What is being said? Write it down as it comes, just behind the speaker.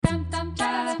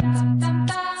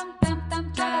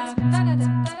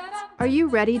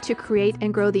ready to create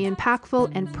and grow the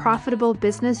impactful and profitable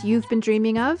business you've been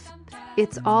dreaming of?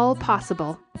 It's all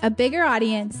possible. A bigger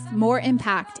audience, more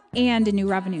impact, and a new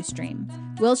revenue stream.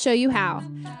 We'll show you how.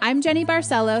 I'm Jenny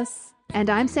Barcelos. And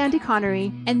I'm Sandy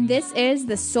Connery. And this is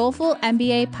the Soulful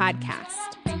MBA Podcast.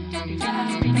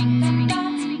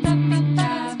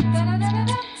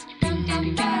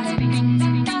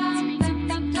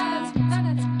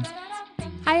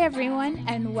 Hi, everyone,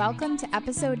 and welcome to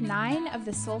episode 9 of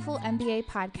the Soulful MBA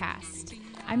Podcast.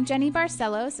 I'm Jenny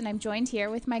Barcelos, and I'm joined here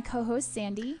with my co-host,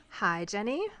 Sandy. Hi,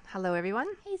 Jenny. Hello, everyone.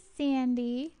 Hey,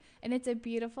 Sandy. And it's a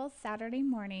beautiful Saturday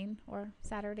morning or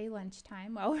Saturday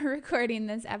lunchtime while we're recording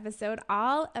this episode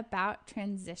all about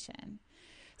transition.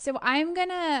 So I'm going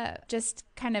to just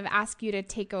kind of ask you to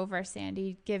take over,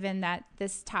 Sandy, given that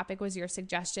this topic was your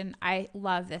suggestion. I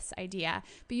love this idea,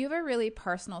 but you have a really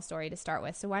personal story to start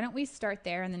with. So why don't we start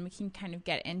there, and then we can kind of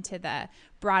get into the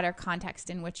broader context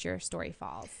in which your story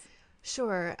falls.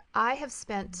 Sure. I have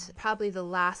spent probably the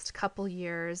last couple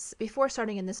years before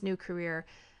starting in this new career.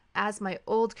 As my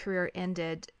old career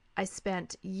ended, I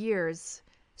spent years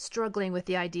struggling with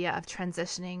the idea of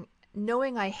transitioning,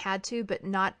 knowing I had to, but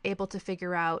not able to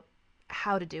figure out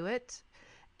how to do it,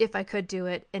 if I could do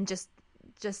it, and just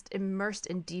immersed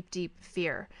in deep, deep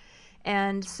fear.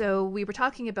 And so we were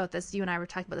talking about this, you and I were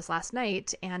talking about this last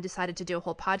night, and decided to do a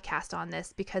whole podcast on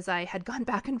this because I had gone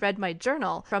back and read my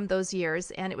journal from those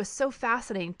years. And it was so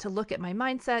fascinating to look at my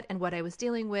mindset and what I was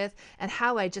dealing with and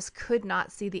how I just could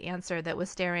not see the answer that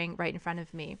was staring right in front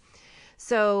of me.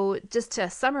 So just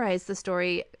to summarize the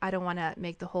story, I don't want to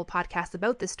make the whole podcast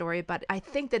about this story, but I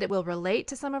think that it will relate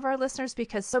to some of our listeners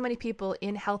because so many people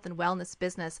in health and wellness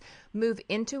business move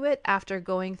into it after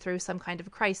going through some kind of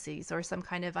crises or some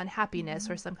kind of unhappiness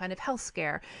or some kind of health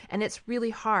scare. And it's really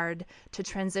hard to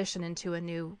transition into a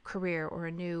new career or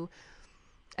a new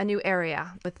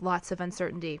area with lots of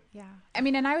uncertainty. Yeah. I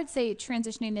mean, and I would say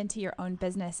transitioning into your own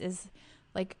business is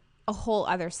like a whole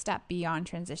other step beyond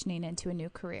transitioning into a new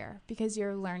career, because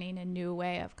you're learning a new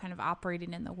way of kind of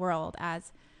operating in the world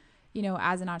as, you know,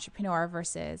 as an entrepreneur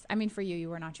versus, I mean, for you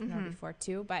were an entrepreneur before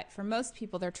too, but for most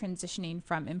people, they're transitioning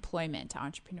from employment to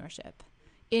entrepreneurship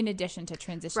in addition to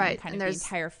transitioning kind of the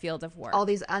entire field of work. All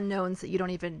these unknowns that you don't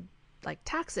even, like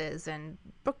taxes and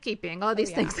bookkeeping, all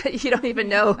these things that you don't even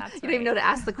know. You don't even know to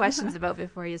ask the questions about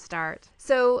before you start.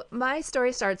 So my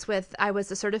story starts with, I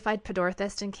was a certified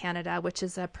podorthist in Canada, which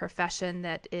is a profession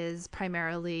that is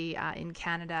primarily in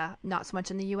Canada, not so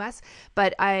much in the US,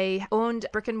 but I owned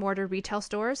brick and mortar retail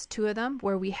stores, 2 of them,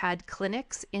 where we had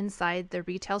clinics inside the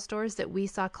retail stores that we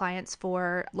saw clients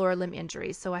for lower limb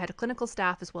injuries. So I had a clinical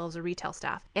staff as well as a retail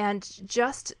staff. And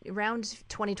just around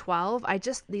 2012,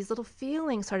 these little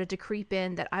feelings started to creep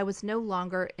in that I was no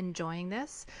longer enjoying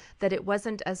this, that it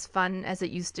wasn't as fun as it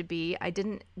used to be. I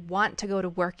didn't want to go to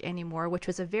work anymore, which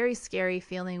was a very scary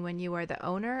feeling when you are the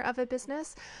owner of a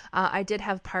business. I did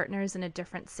have partners in a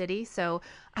different city, so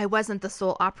I wasn't the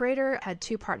sole operator. I had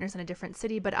 2 partners in a different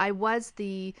city, but I was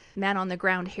the man on the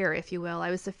ground here, if you will.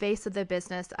 I was the face of the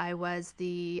business. I was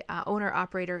the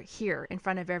owner-operator here in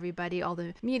front of everybody, all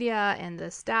the media and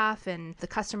the staff and the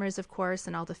customers, of course,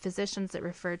 and all the physicians that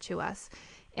referred to us.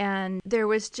 And there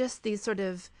was just these sort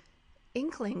of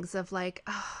inklings of like,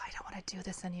 oh, I don't want to do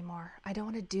this anymore. I don't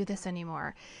want to do this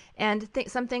anymore. And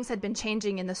some things had been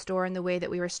changing in the store in the way that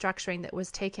we were structuring that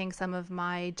was taking some of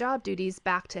my job duties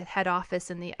back to head office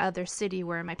in the other city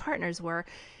where my partners were.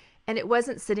 And it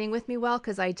wasn't sitting with me well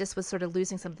because I just was sort of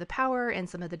losing some of the power and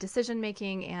some of the decision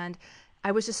making, and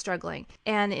I was just struggling.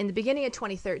 And in the beginning of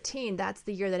 2013, that's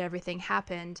the year that everything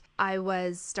happened. I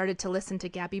started to listen to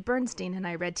Gabby Bernstein, and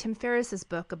I read Tim Ferriss's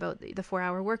book about the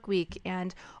 4-hour work week,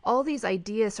 and all these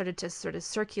ideas started to sort of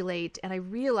circulate, and I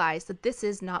realized that this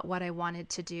is not what I wanted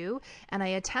to do. And I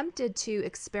attempted to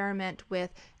experiment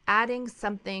with adding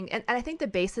something, and I think the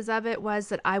basis of it was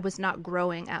that I was not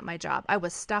growing at my job. I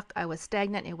was stuck, I was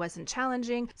stagnant, it wasn't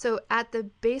challenging. So at the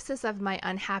basis of my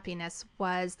unhappiness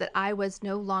was that I was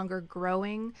no longer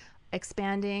growing,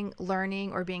 expanding,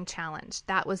 learning, or being challenged.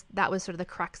 That was sort of the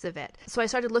crux of it. So I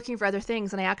started looking for other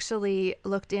things, and I actually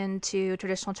looked into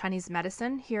traditional Chinese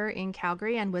medicine here in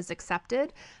Calgary and was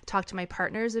accepted. Talked to my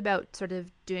partners about sort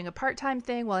of doing a part-time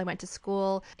thing while I went to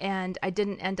school, and I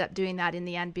didn't end up doing that in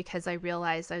the end because I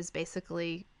realized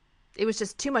it was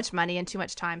just too much money and too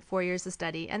much time, 4 years of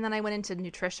study. And then I went into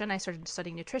nutrition. I started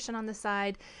studying nutrition on the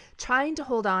side, trying to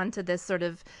hold on to this sort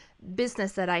of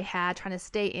business that I had, trying to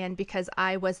stay in because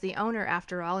I was the owner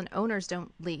after all, and owners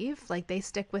don't leave. Like, they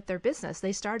stick with their business.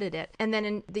 They started it. And then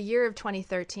in the year of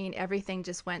 2013, everything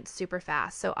just went super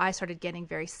fast. So I started getting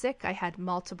very sick. I had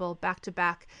multiple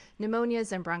back-to-back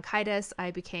pneumonias and bronchitis.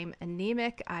 I became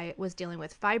anemic. I was dealing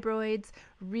with fibroids,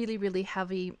 really, really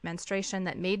heavy menstruation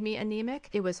that made me anemic.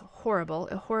 It was horrible,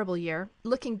 a horrible year.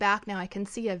 Looking back now, I can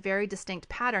see a very distinct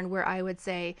pattern where I would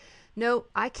say, no,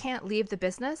 I can't leave the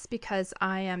business because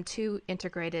I am too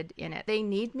integrated in it. They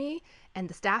need me, and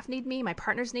the staff need me. My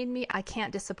partners need me. I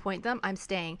can't disappoint them. I'm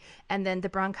staying. And then the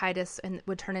bronchitis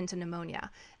would turn into pneumonia.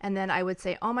 And then I would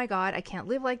say, oh my God, I can't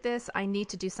live like this. I need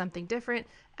to do something different.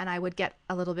 And I would get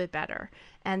a little bit better.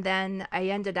 And then I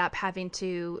ended up having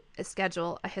to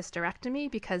schedule a hysterectomy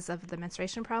because of the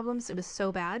menstruation problems. It was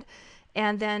so bad.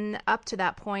 And then up to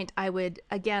that point,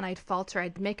 I'd falter.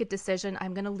 I'd make a decision.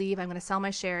 I'm going to leave. I'm going to sell my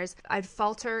shares. I'd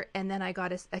falter. And then I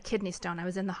got a kidney stone. I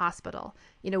was in the hospital,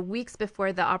 weeks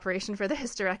before the operation for the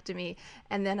hysterectomy.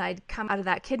 And then I'd come out of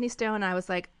that kidney stone. And I was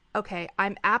like, okay,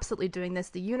 I'm absolutely doing this.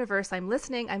 The universe, I'm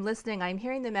listening, I'm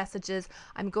hearing the messages,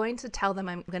 I'm going to tell them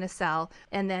I'm going to sell.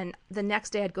 And then the next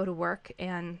day I'd go to work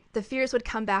and the fears would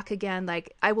come back again,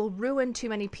 like, I will ruin too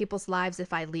many people's lives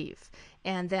if I leave.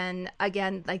 And then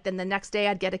again, then the next day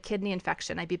I'd get a kidney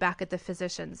infection. I'd be back at the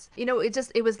physician's.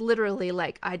 It was literally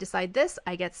like, I decide this,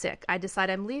 I get sick. I decide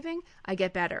I'm leaving, I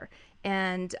get better.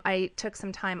 And I took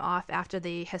some time off after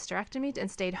the hysterectomy and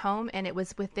stayed home. And it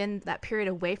was within that period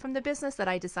away from the business that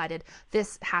I decided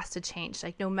this has to change.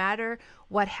 Like, no matter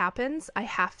what happens, I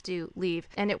have to leave.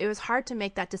 And it was hard to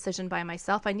make that decision by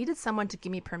myself. I needed someone to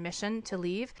give me permission to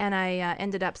leave. And I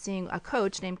ended up seeing a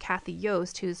coach named Kathy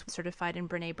Yost, who's certified in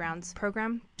Brene Brown's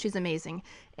program. She's amazing.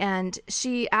 And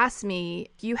she asked me,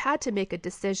 you had to make a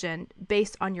decision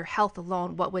based on your health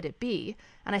alone, what would it be?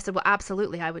 And I said, well,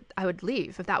 absolutely, I would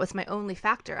leave. If that was my only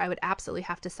factor, I would absolutely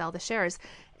have to sell the shares.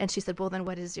 And she said, well, then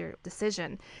what is your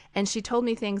decision? And she told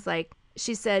me things like,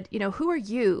 she said, who are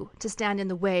you to stand in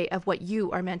the way of what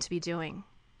you are meant to be doing?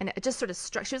 And it just sort of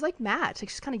struck, she was like mad. Like,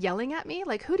 she's kind of yelling at me,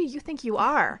 like, who do you think you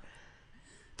are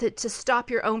to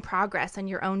stop your own progress and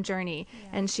your own journey? Yeah.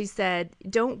 And she said,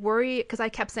 don't worry, because I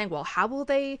kept saying, well, how will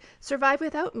they survive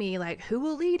without me? Like, who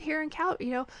will lead here in Cal,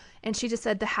 And she just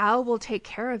said, the how will take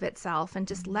care of itself, and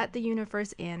just let the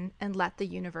universe in and let the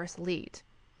universe lead.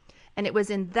 And it was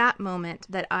in that moment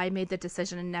that I made the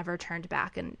decision and never turned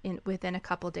back. And within a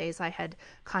couple of days, I had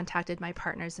contacted my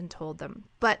partners and told them.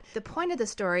 But the point of the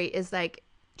story is, like,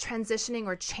 transitioning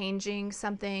or changing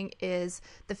something is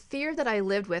the fear that I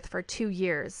lived with for 2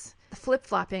 years. The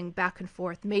flip-flopping back and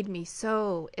forth made me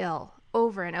so ill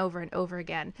over and over and over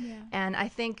again. Yeah. And I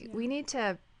think we need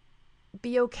to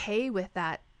be okay with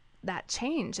that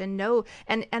change and know.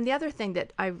 And the other thing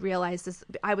that I realized is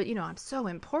I'm so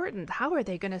important. How are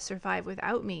they going to survive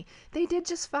without me? They did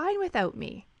just fine without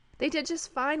me.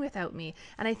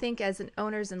 And I think as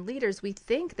owners and leaders, we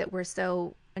think that we're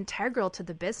so integral to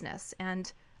the business,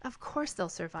 and of course they'll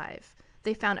survive.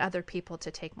 They found other people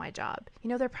to take my job.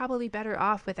 They're probably better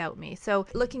off without me. So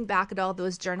looking back at all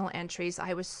those journal entries,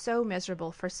 I was so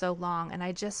miserable for so long. And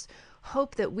I just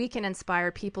hope that we can inspire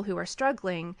people who are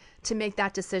struggling to make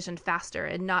that decision faster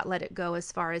and not let it go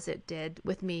as far as it did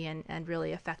with me and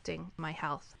really affecting my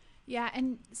health. Yeah.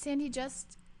 And Sandy,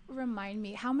 just remind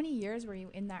me, how many years were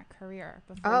you in that career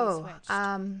before you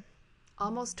switched?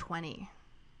 Almost 20.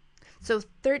 So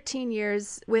 13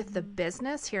 years with the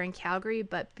business here in Calgary,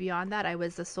 but beyond that, I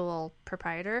was the sole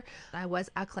proprietor. I was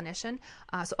a clinician,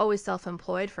 so always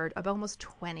self-employed for almost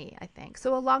 20, I think.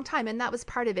 So a long time. And that was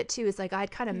part of it too, is like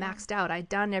I'd kind of maxed out. I'd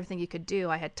done everything you could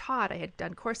do. I had taught, I had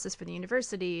done courses for the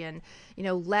university and,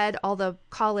 led all the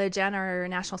college and our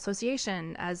national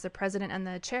association as the president and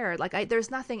the chair. Like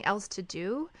there's nothing else to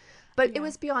do, but it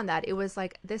was beyond that. It was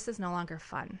like, this is no longer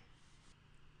fun.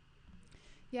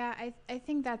 Yeah, I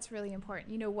think that's really important.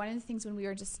 One of the things when we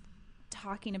were just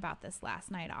talking about this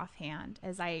last night offhand,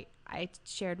 as I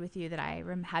shared with you that I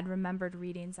had remembered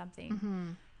reading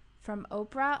something from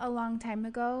Oprah a long time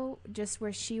ago, just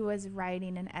where she was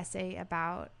writing an essay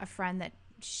about a friend that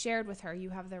shared with her, you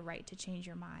have the right to change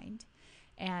your mind.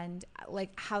 And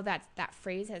like how that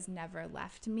phrase has never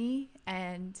left me.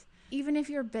 And even if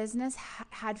your business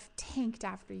had tanked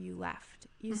after you left,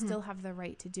 you still have the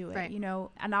right to do it, right.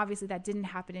 And obviously that didn't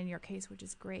happen in your case, which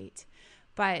is great,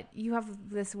 but you have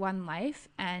this one life.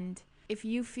 And if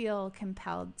you feel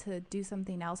compelled to do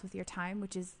something else with your time,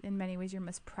 which is in many ways your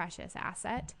most precious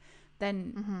asset,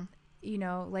 then,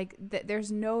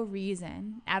 there's no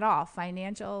reason at all,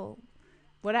 financial,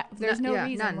 there's no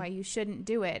reason why you shouldn't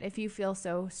do it if you feel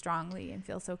so strongly and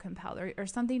feel so compelled or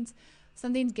something's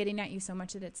something's getting at you so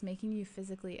much that it's making you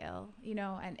physically ill, you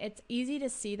know, and it's easy to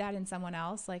see that in someone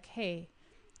else, like, hey,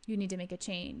 you need to make a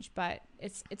change, but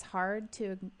it's hard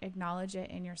to acknowledge it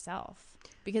in yourself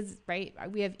because, right,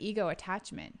 we have ego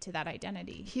attachment to that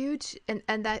identity. Huge.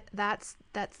 And that's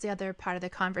the other part of the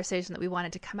conversation that we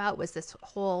wanted to come out, was this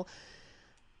whole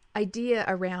idea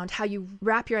around how you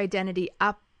wrap your identity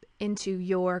up into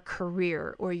your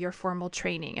career or your formal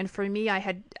training. And for me, I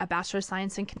had a Bachelor of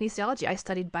Science in Kinesiology. I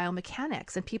studied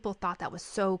biomechanics, and people thought that was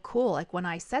so cool. Like when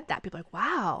I said that, people were like,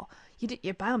 wow,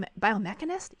 you're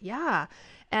biomechanist? Yeah.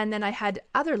 And then I had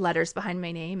other letters behind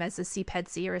my name as a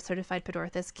CPEDC, or a Certified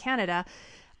Podorthist Canada.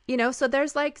 You know, so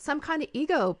there's like some kind of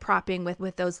ego propping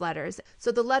with those letters.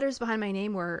 So the letters behind my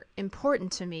name were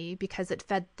important to me because it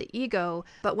fed the ego.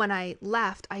 But when I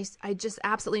left, I just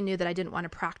absolutely knew that I didn't want to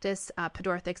practice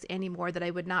podorthics anymore, that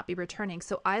I would not be returning.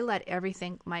 So I let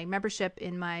everything, my membership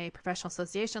in my professional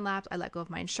association labs, I let go of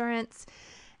my insurance.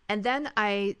 And then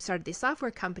I started these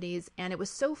software companies, and it was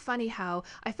so funny how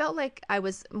I felt like I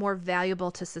was more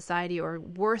valuable to society, or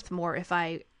worth more, if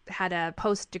I had a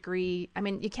post degree. I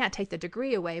mean, you can't take the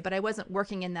degree away, but I wasn't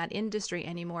working in that industry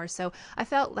anymore. So I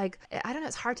felt like, I don't know,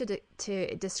 it's hard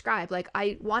to describe. Like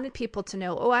I wanted people to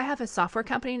know, oh, I have a software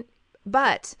company,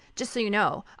 but just so you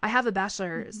know, I have a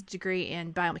bachelor's degree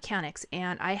in biomechanics,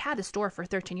 and I had a store for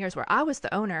 13 years where I was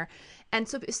the owner. And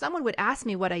so if someone would ask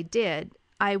me what I did,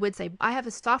 I would say, I have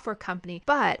a software company,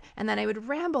 and then I would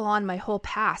ramble on my whole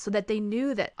past so that they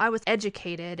knew that I was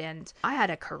educated and I had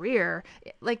a career.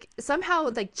 Like somehow,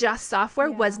 like just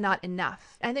software was not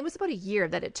enough. And it was about a year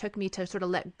that it took me to sort of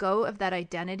let go of that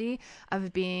identity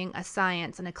of being a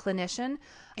science and a clinician.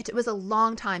 It was a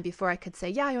long time before I could say,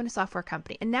 yeah, I own a software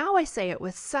company. And now I say it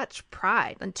with such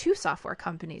pride, and 2 software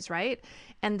companies, right?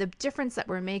 And the difference that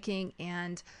we're making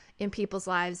and in people's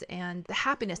lives, and the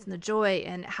happiness and the joy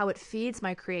and how it feeds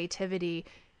my creativity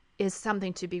is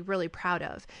something to be really proud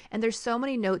of. And there's so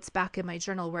many notes back in my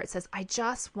journal where it says, I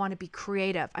just want to be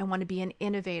creative. I want to be an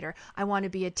innovator. I want to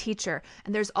be a teacher.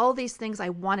 And there's all these things I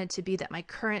wanted to be that my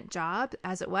current job,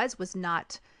 as it was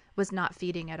not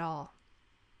feeding at all.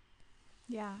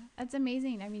 Yeah, that's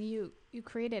amazing. I mean, you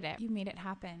created it. You made it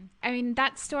happen. I mean,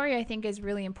 that story I think is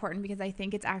really important because I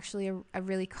think it's actually a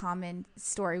really common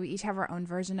story. We each have our own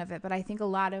version of it, but I think a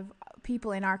lot of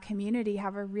people in our community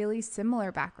have a really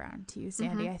similar background to you,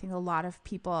 Sandy. I think a lot of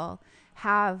people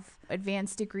have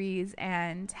advanced degrees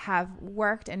and have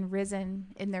worked and risen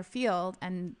in their field,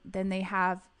 and then they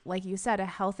have, like you said, a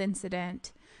health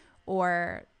incident,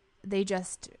 or they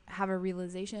just have a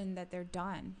realization that they're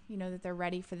done, you know, that they're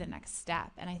ready for the next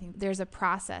step. And I think there's a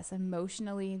process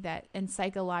emotionally and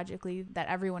psychologically that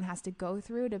everyone has to go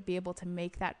through to be able to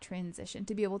make that transition,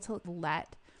 to be able to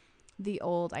let the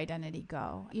old identity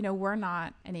go. You know, we're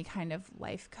not any kind of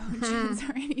life coaches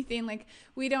or anything. Like,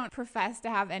 we don't profess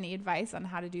to have any advice on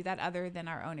how to do that other than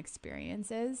our own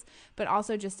experiences, but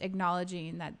also just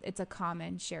acknowledging that it's a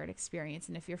common shared experience.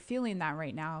 And if you're feeling that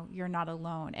right now, you're not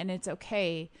alone. And it's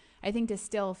okay, I think, to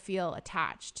still feel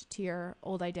attached to your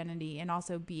old identity and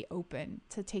also be open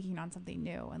to taking on something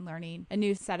new and learning a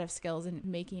new set of skills and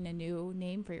making a new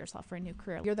name for yourself, for a new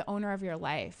career. You're the owner of your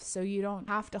life, so you don't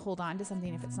have to hold on to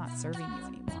something if it's not serving you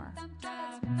anymore.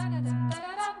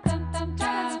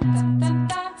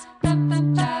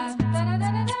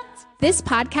 This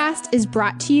podcast is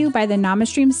brought to you by the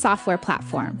NamaStream software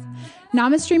platform.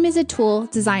 NamaStream is a tool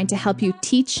designed to help you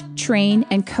teach, train,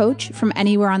 and coach from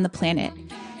anywhere on the planet.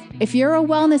 If you're a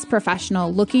wellness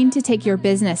professional looking to take your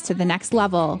business to the next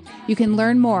level, you can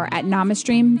learn more at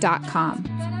namastream.com.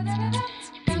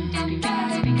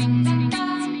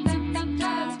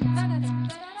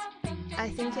 I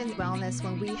think in wellness,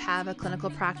 when we have a clinical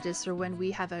practice or when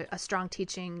we have a strong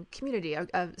teaching community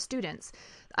of students,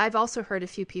 I've also heard a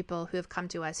few people who have come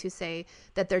to us who say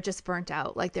that they're just burnt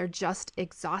out, like they're just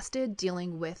exhausted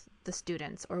dealing with the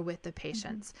students or with the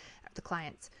patients, the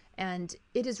clients. And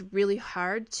it is really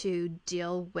hard to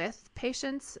deal with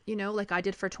patients, you know, like I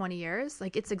did for 20 years.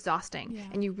 Like, it's exhausting. Yeah.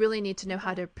 And you really need to know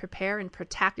how to prepare and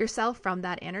protect yourself from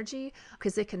that energy,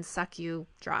 because it can suck you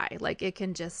dry. Like, it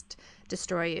can just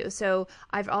destroy you. So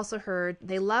I've also heard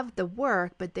they love the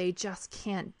work, but they just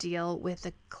can't deal with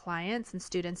the clients and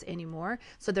students anymore.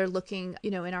 So they're looking,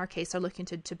 you know, in our case, they're looking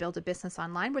to build a business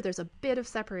online where there's a bit of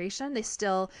separation. They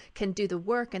still can do the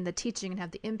work and the teaching and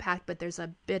have the impact, but there's a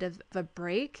bit of a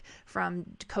break from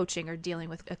coaching or dealing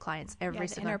with clients every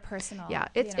single interpersonal. Yeah,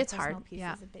 it's hard.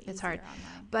 Yeah, it's hard.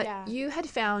 But you had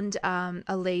found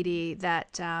a lady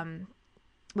that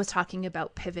was talking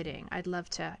about pivoting. I'd love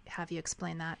to have you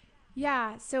explain that.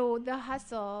 Yeah. So the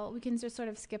hustle, we can just sort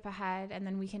of skip ahead and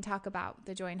then we can talk about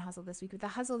the joy and hustle this week. With the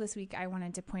hustle this week, I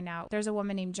wanted to point out there's a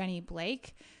woman named Jenny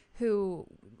Blake who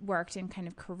worked in kind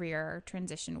of career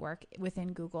transition work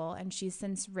within Google. And she's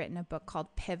since written a book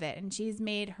called Pivot. And she's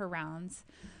made her rounds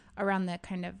around the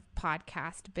kind of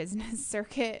podcast business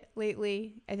circuit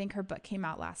lately. I think her book came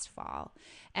out last fall.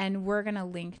 And we're going to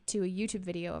link to a YouTube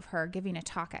video of her giving a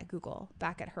talk at Google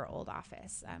back at her old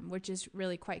office, which is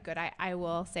really quite good. I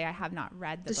will say I have not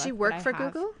read the book. Does she work for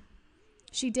Google?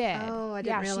 She did. Oh, I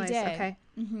didn't realize. She did. Okay.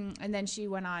 Mm-hmm. And then she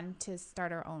went on to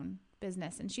start her own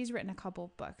business, and she's written a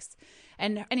couple books.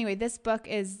 And anyway, this book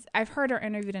is, I've heard her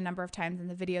interviewed a number of times, and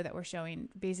the video that we're showing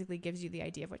basically gives you the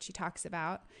idea of what she talks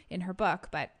about in her book,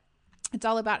 but it's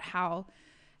all about how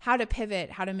to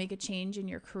pivot, how to make a change in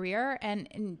your career.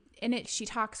 And in it, she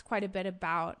talks quite a bit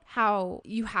about how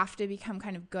you have to become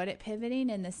kind of good at pivoting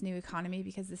in this new economy,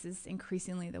 because this is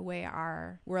increasingly the way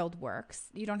our world works.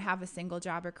 You don't have a single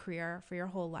job or career for your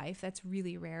whole life. That's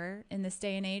really rare in this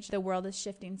day and age. The world is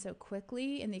shifting so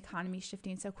quickly and the economy is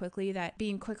shifting so quickly that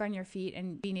being quick on your feet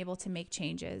and being able to make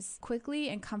changes quickly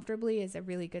and comfortably is a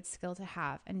really good skill to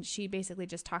have. And she basically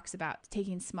just talks about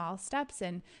taking small steps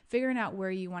and figuring out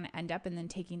where you want to end up and then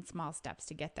taking small steps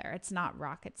to get there. It's not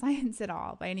rocket science at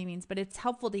all by any means, but it's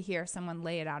helpful to hear someone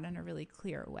lay it out in a really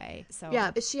clear way. So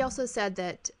yeah, but she also said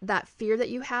that fear that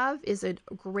you have is a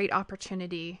great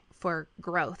opportunity for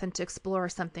growth and to explore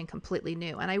something completely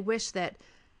new. And I wish that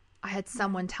I had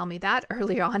someone tell me that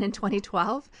early on in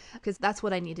 2012, because that's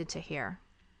what I needed to hear.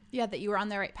 Yeah, that you were on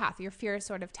the right path. Your fear is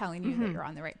sort of telling you that you're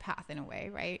on the right path in a way,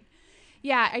 right?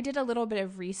 Yeah, I did a little bit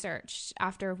of research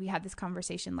after we had this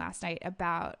conversation last night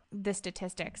about the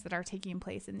statistics that are taking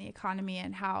place in the economy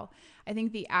and how I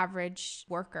think the average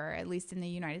worker, at least in the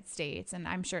United States, and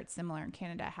I'm sure it's similar in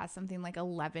Canada, has something like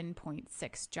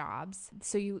 11.6 jobs.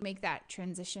 So you make that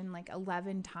transition like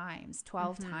 11 times,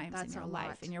 12 times in your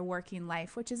life, in your working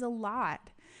life, which is a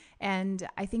lot. And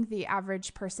I think the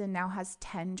average person now has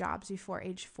 10 jobs before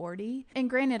age 40. And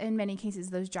granted, in many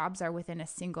cases, those jobs are within a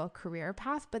single career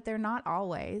path, but they're not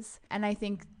always. And I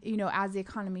think, as the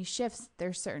economy shifts,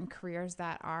 there's certain careers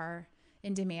that are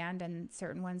in demand and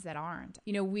certain ones that aren't.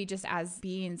 We just, as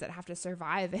beings that have to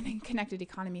survive in a connected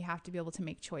economy, have to be able to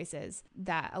make choices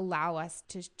that allow us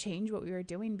to change what we were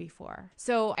doing before.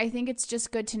 So I think it's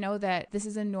just good to know that this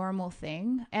is a normal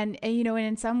thing. And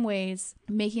in some ways,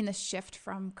 making the shift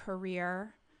from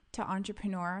career to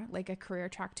entrepreneur, like a career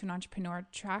track to an entrepreneur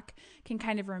track, can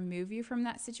kind of remove you from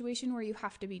that situation where you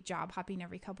have to be job hopping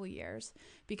every couple of years,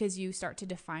 because you start to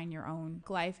define your own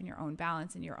life and your own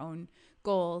balance and your own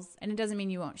goals. And it doesn't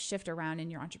mean you won't shift around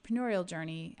in your entrepreneurial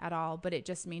journey at all, but it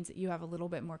just means that you have a little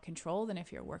bit more control than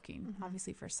if you're working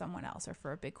obviously for someone else or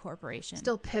for a big corporation.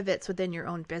 Still pivots within your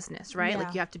own business, right? Yeah.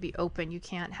 Like you have to be open. You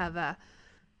can't have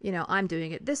I'm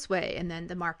doing it this way, and then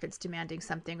the market's demanding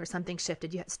something or something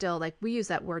shifted. You still, like, we use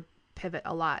that word pivot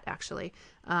a lot, actually.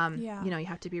 You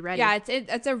have to be ready. Yeah,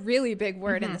 it's a really big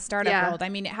word in the startup world. I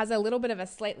mean, it has a little bit of a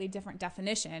slightly different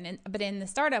definition, but in the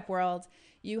startup world,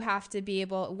 you have to be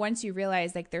able, once you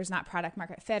realize like there's not product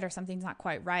market fit or something's not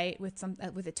quite right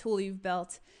with a tool you've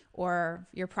built or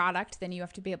your product, then you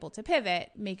have to be able to pivot,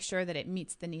 make sure that it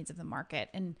meets the needs of the market.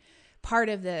 And part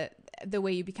of the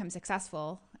way you become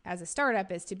successful as a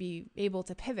startup is to be able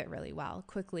to pivot really well,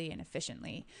 quickly and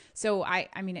efficiently. So I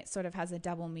mean, it sort of has a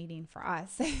double meaning for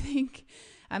us, I think.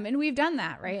 And we've done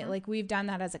that, right? Like we've done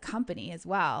that as a company as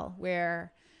well,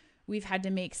 where we've had to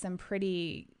make some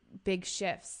pretty big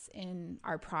shifts in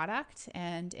our product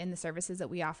and in the services that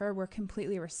we offer. We're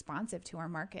completely responsive to our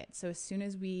market. So as soon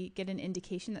as we get an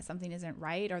indication that something isn't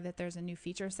right, or that there's a new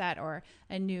feature set or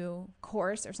a new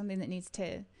course or something that needs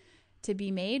to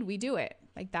be made, we do it.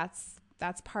 Like that's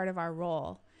part of our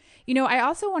role. I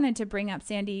also wanted to bring up,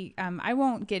 Sandy, I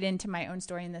won't get into my own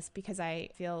story in this because I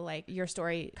feel like your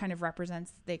story kind of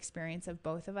represents the experience of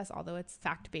both of us, although it's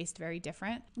fact-based, very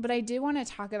different. But I did want to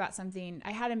talk about something.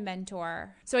 I had a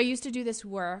mentor. So I used to do this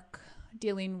work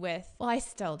dealing with, well, I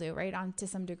still do, right, on to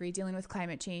some degree, dealing with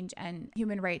climate change and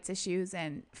human rights issues.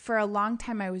 And for a long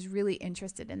time, I was really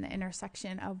interested in the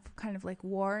intersection of kind of like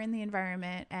war in the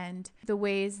environment and the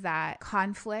ways that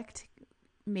conflict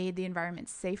made the environment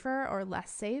safer or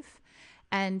less safe.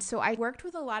 And so I worked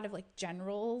with a lot of like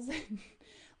generals and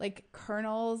like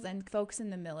colonels and folks in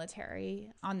the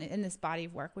military in this body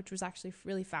of work, which was actually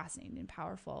really fascinating and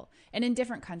powerful, and in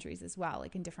different countries as well,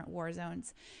 like in different war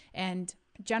zones. And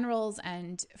generals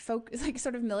and folks, like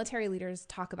sort of military leaders,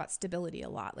 talk about stability a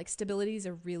lot. Like stability is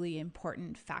a really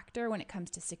important factor when it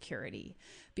comes to security,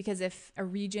 because if a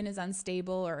region is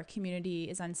unstable or a community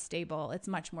is unstable, it's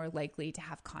much more likely to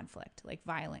have conflict, like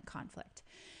violent conflict.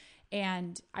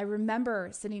 And I remember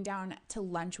sitting down to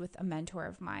lunch with a mentor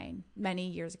of mine many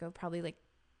years ago, probably like,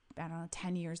 I don't know,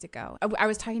 10 years ago. I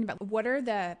was talking about what are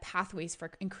the pathways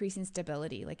for increasing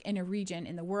stability, like in a region,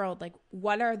 in the world, like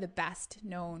what are the best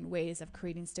known ways of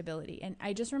creating stability? And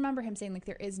I just remember him saying, like,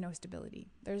 there is no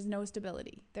stability. There's no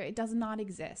stability. It does not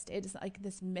exist. It is like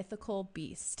this mythical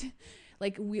beast.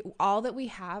 Like all that we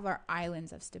have are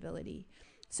islands of stability.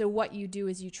 So what you do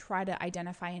is you try to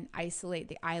identify and isolate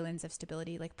the islands of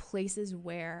stability, like places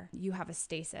where you have a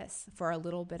stasis for a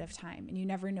little bit of time. And you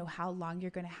never know how long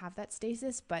you're going to have that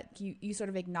stasis, but you sort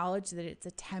of acknowledge that it's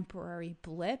a temporary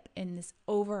blip in this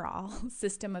overall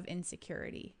system of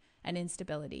insecurity and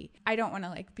instability. I don't want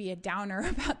to like be a downer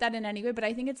about that in any way, but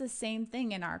I think it's the same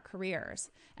thing in our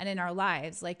careers and in our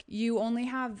lives. Like you only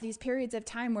have these periods of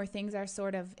time where things are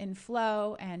sort of in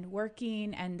flow and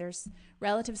working and there's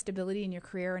relative stability in your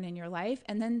career and in your life.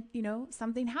 And then, you know,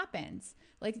 something happens.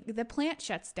 Like the plant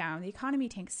shuts down, the economy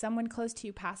tanks, someone close to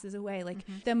you passes away. Like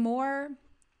the more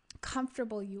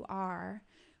comfortable you are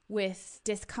with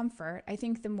discomfort, I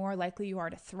think the more likely you are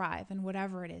to thrive in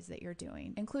whatever it is that you're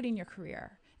doing, including your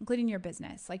career, including your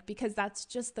business, like, because that's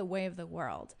just the way of the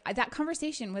world. That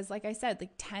conversation was, like I said,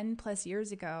 like 10 plus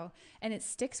years ago, and it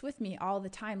sticks with me all the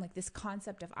time, like this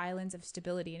concept of islands of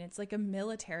stability. And it's like a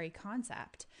military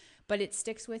concept, but it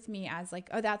sticks with me as like,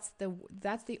 oh, that's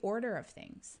the order of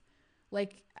things.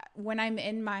 Like when I'm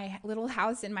in my little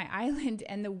house in my island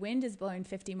and the wind is blowing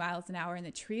 50 miles an hour and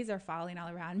the trees are falling all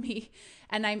around me,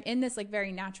 and I'm in this like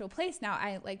very natural place now,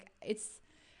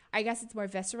 I guess it's more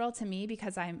visceral to me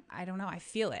because I don't know, I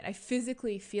feel it. I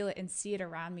physically feel it and see it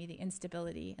around me, the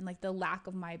instability and like the lack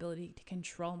of my ability to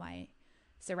control my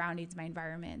surroundings, my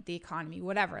environment, the economy,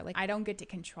 whatever. Like I don't get to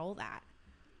control that.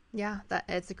 Yeah,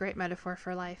 it's a great metaphor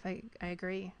for life. I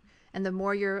agree. And the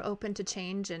more you're open to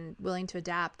change and willing to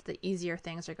adapt, the easier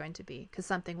things are going to be, because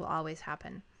something will always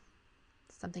happen.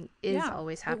 Something is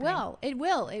always happening. It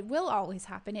will always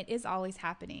happen. It is always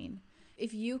happening.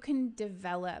 If you can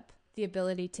develop the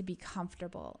ability to be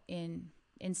comfortable in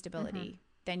instability,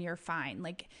 then you're fine.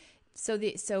 Like, so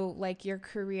like your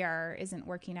career isn't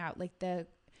working out. Like the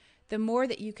more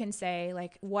that you can say,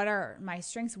 like, what are my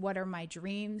strengths? What are my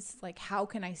dreams? Like, how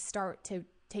can I start to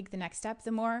take the next step?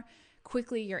 The more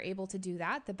quickly you're able to do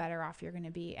that, the better off you're going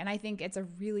to be. And I think it's a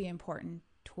really important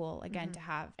tool, again, to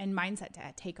have and mindset to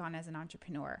take on as an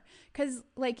entrepreneur. Because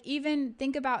like even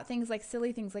think about things like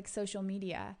silly things like social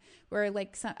media, where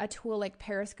like a tool like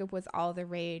Periscope was all the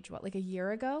rage, like a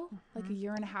year ago, like a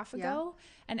year and a half ago.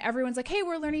 And everyone's like, hey,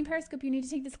 we're learning Periscope. You need to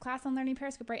take this class on learning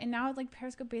Periscope, right? And now like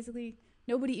Periscope basically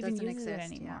nobody even uses it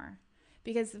anymore.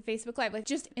 Because Facebook Live, like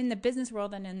just in the business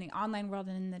world and in the online world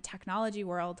and in the technology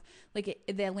world, like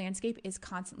the landscape is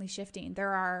constantly shifting.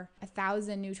 There are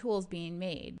 1,000 new tools being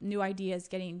made, new ideas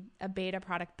getting a beta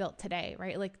product built today,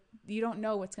 right? Like you don't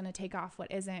know what's going to take off,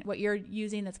 what isn't, what you're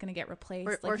using that's going to get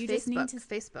replaced. Or you Facebook. Just need to...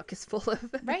 Facebook is full of...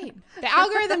 Right. The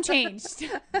algorithm changed. The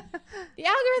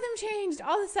algorithm changed.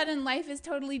 All of a sudden life is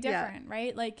totally different,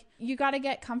 right? Like you got to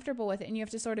get comfortable with it, and you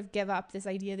have to sort of give up this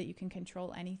idea that you can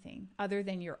control anything other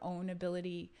than your own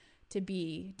ability to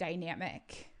be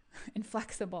dynamic and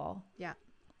flexible. Yeah.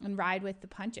 And ride with the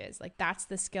punches. Like that's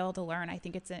the skill to learn. I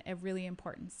think it's a really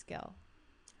important skill.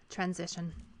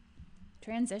 Transition.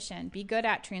 Be good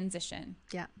at transition.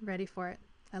 Yeah, ready for it.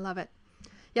 I love it.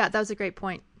 Yeah, that was a great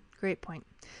point. Great point.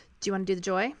 Do you want to do the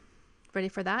joy? Ready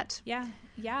for that? Yeah,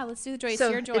 let's do the joy. So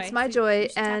it's your joy. It's my joy,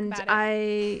 and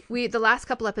the last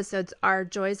couple episodes, our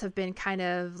joys have been kind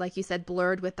of, like you said,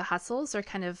 blurred with the hustles or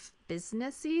kind of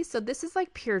businessy. So this is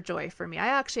like pure joy for me. I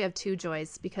actually have two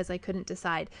joys because I couldn't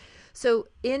decide. So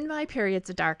in my periods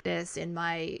of darkness, in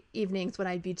my evenings when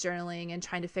I'd be journaling and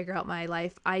trying to figure out my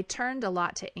life, I turned a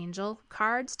lot to angel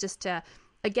cards just to,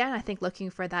 again, I think looking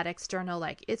for that external,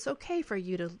 like, it's okay for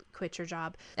you to quit your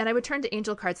job. And I would turn to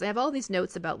angel cards. I have all these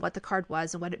notes about what the card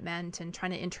was and what it meant and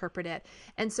trying to interpret it.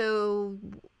 And so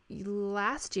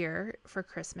last year for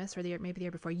Christmas, or maybe the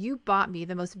year before, you bought me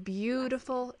the most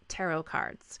beautiful tarot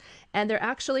cards. And they're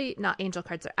actually not angel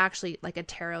cards. They're actually like a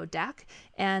tarot deck.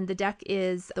 And the deck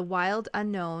is The Wild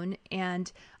Unknown. And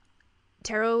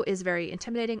tarot is very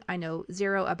intimidating. I know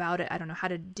zero about it. I don't know how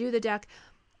to do the deck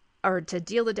or to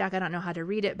deal the deck. I don't know how to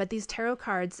read it, but these tarot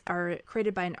cards are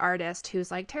created by an artist who's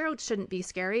like, tarot shouldn't be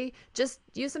scary. Just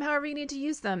use them however you need to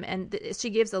use them. And she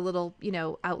gives a little,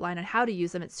 outline on how to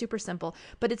use them. It's super simple,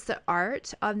 but it's the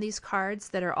art on these cards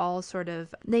that are all sort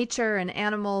of nature and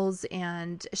animals.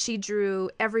 And she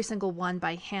drew every single one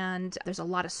by hand. There's a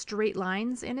lot of straight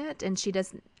lines in it. And she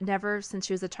never, since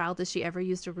she was a child, has she ever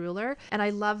used a ruler. And I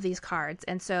love these cards.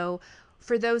 And so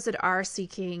for those that are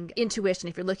seeking intuition,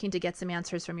 if you're looking to get some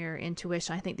answers from your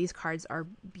intuition, I think these cards are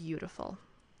beautiful.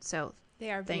 So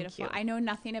they are beautiful. Thank you. I know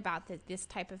nothing about this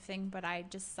type of thing, but I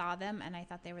just saw them and I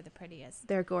thought they were the prettiest.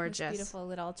 They're gorgeous. Beautiful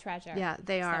little treasure. Yeah,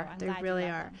 they are. So they really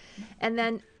are. Them. And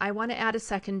then I want to add a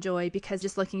second joy, because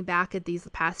just looking back at these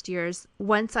past years,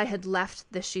 once I had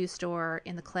left the shoe store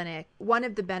in the clinic, one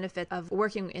of the benefits of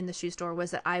working in the shoe store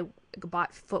was that I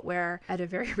bought footwear at a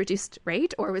very reduced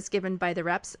rate, or was given by the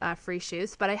reps free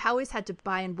shoes. But I always had to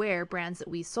buy and wear brands that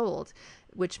we sold,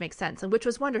 which makes sense, and which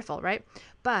was wonderful, right?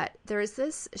 But there is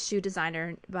this shoe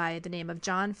designer by the name of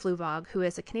John Fluvog, who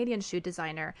is a Canadian shoe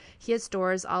designer. He has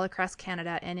stores all across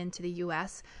Canada and into the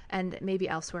US and maybe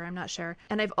elsewhere, I'm not sure.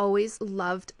 And I've always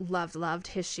loved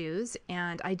his shoes,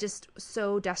 and I just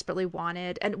so desperately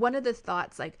wanted. And one of the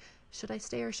thoughts, like, should I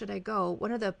stay or should I go?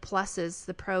 One of the pluses,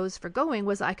 the pros for going,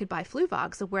 was I could buy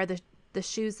Fluvogs and wear the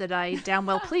shoes that I damn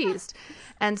well pleased.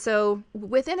 And so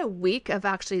within a week of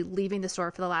actually leaving the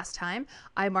store for the last time,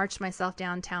 I marched myself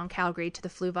downtown Calgary to the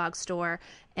Fluvog store,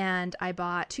 and I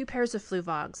bought 2 pairs of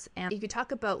Fluvogs. And you could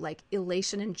talk about like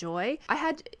elation and joy. I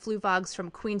had Fluvogs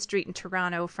from Queen Street in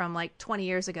Toronto from like 20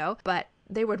 years ago, but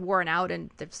they were worn out and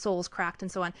the soles cracked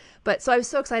and so on. But so I was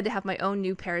so excited to have my own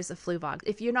new pairs of Fluvogs.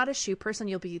 If you're not a shoe person,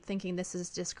 you'll be thinking this is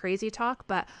just crazy talk.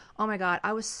 But oh my God,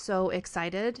 I was so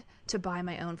excited to buy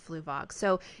my own Fluvogs.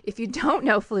 So if you don't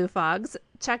know Fluvogs,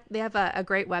 check. They have a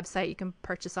great website you can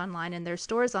purchase online, and there's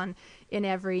stores in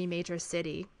every major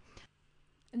city.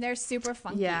 And they're super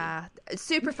funky. Yeah,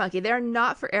 super funky. They're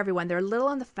not for everyone. They're a little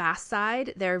on the fast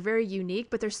side. They're very unique,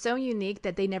 but they're so unique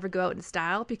that they never go out in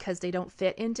style because they don't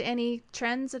fit into any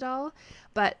trends at all.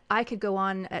 But I could go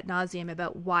on ad nauseum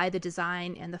about why the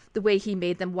design and the way he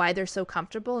made them, why they're so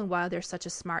comfortable and why they're such a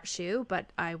smart shoe. But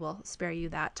I will spare you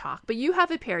that talk. But you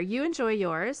have a pair. You enjoy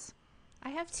yours. I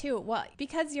have 2. Well,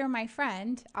 because you're my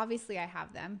friend, obviously I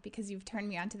have them because you've turned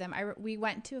me on to them. We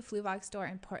went to a Fluvog store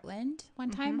in Portland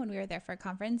one time when we were there for a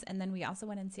conference, and then we also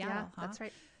went in Seattle. Yeah, that's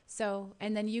right. So,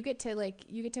 and then you get to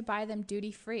buy them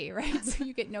duty free, right? So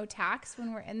you get no tax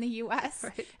when we're in the US.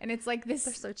 Right. And it's like this.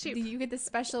 They're so cheap. You get this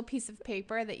special piece of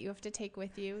paper that you have to take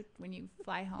with you when you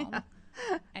fly home. Yeah.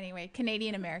 Anyway,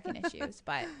 Canadian American issues,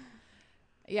 but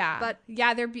yeah, but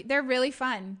yeah, they're really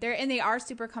fun. They are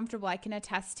super comfortable. I can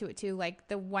attest to it too. Like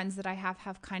the ones that I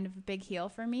have kind of a big heel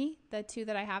for me. The 2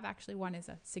 that I have, actually, one is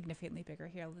a significantly bigger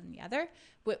heel than the other.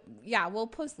 But yeah, we'll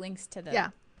post links to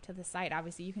the site.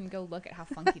 Obviously, you can go look at how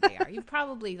funky they are. You've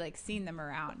probably seen them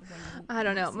around. I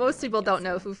don't know. Most people don't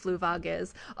know who Fluvog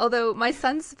is. Although my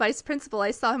son's vice principal,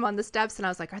 I saw him on the steps and I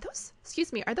was like, are those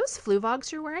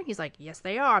Fluvogs you're wearing? He's like, yes,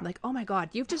 they are. I'm like, oh my God,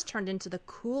 you've just turned into the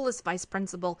coolest vice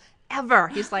principal ever.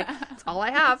 He's like, it's all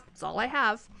I have. It's all I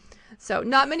have. So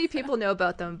not many people know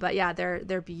about them, but yeah,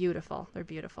 they're beautiful. They're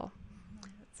beautiful.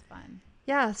 That's fun.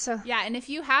 Yeah. So yeah. And if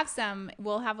you have some,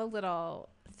 we'll have a little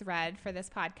thread for this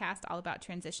podcast all about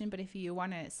transition, but if you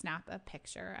want to snap a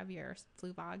picture of your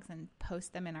Fluvogs and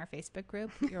post them in our Facebook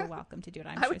group, you're welcome to do it.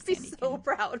 I would be so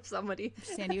proud of somebody.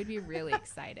 Sandy would be really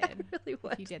excited. I really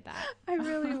would. If you did that. I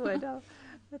really would. Oh,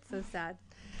 that's so sad.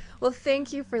 Well,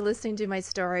 thank you for listening to my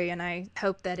story, and I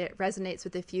hope that it resonates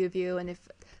with a few of you. And if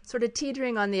sort of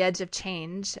teetering on the edge of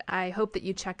change, I hope that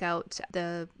you check out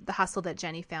the hustle that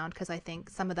Jenny found, because I think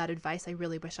some of that advice I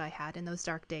really wish I had in those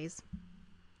dark days.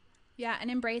 Yeah,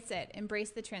 and embrace it.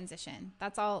 Embrace the transition.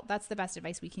 That's the best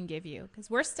advice we can give you,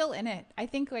 because we're still in it. I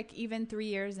think even 3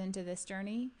 years into this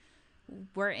journey,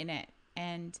 we're in it,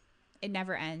 and it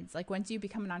never ends. Like once you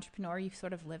become an entrepreneur, you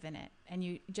sort of live in it and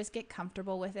you just get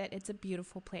comfortable with it. It's a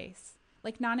beautiful place.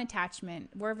 Like non-attachment.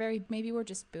 Maybe we're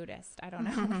just Buddhist. I don't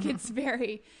know.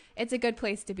 It's a good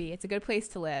place to be. It's a good place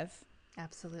to live.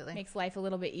 Absolutely. Makes life a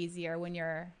little bit easier when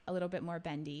you're a little bit more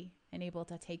bendy and able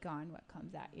to take on what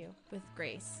comes at you with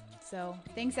grace. So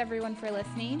thanks everyone for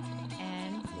listening,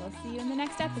 and we'll see you in the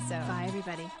next episode. Bye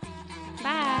everybody.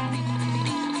 Bye.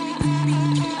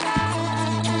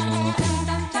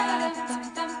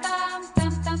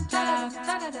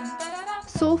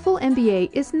 Soulful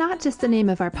MBA is not just the name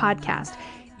of our podcast.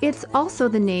 It's also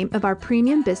the name of our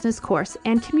premium business course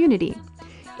and community.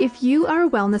 If you are a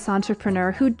wellness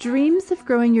entrepreneur who dreams of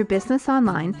growing your business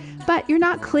online, but you're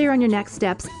not clear on your next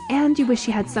steps and you wish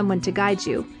you had someone to guide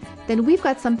you, then we've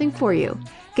got something for you.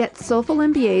 Get Soulful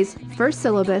MBA's first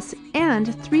syllabus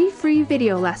and 3 free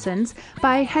video lessons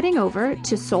by heading over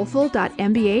to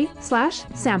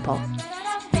soulful.mba/sample.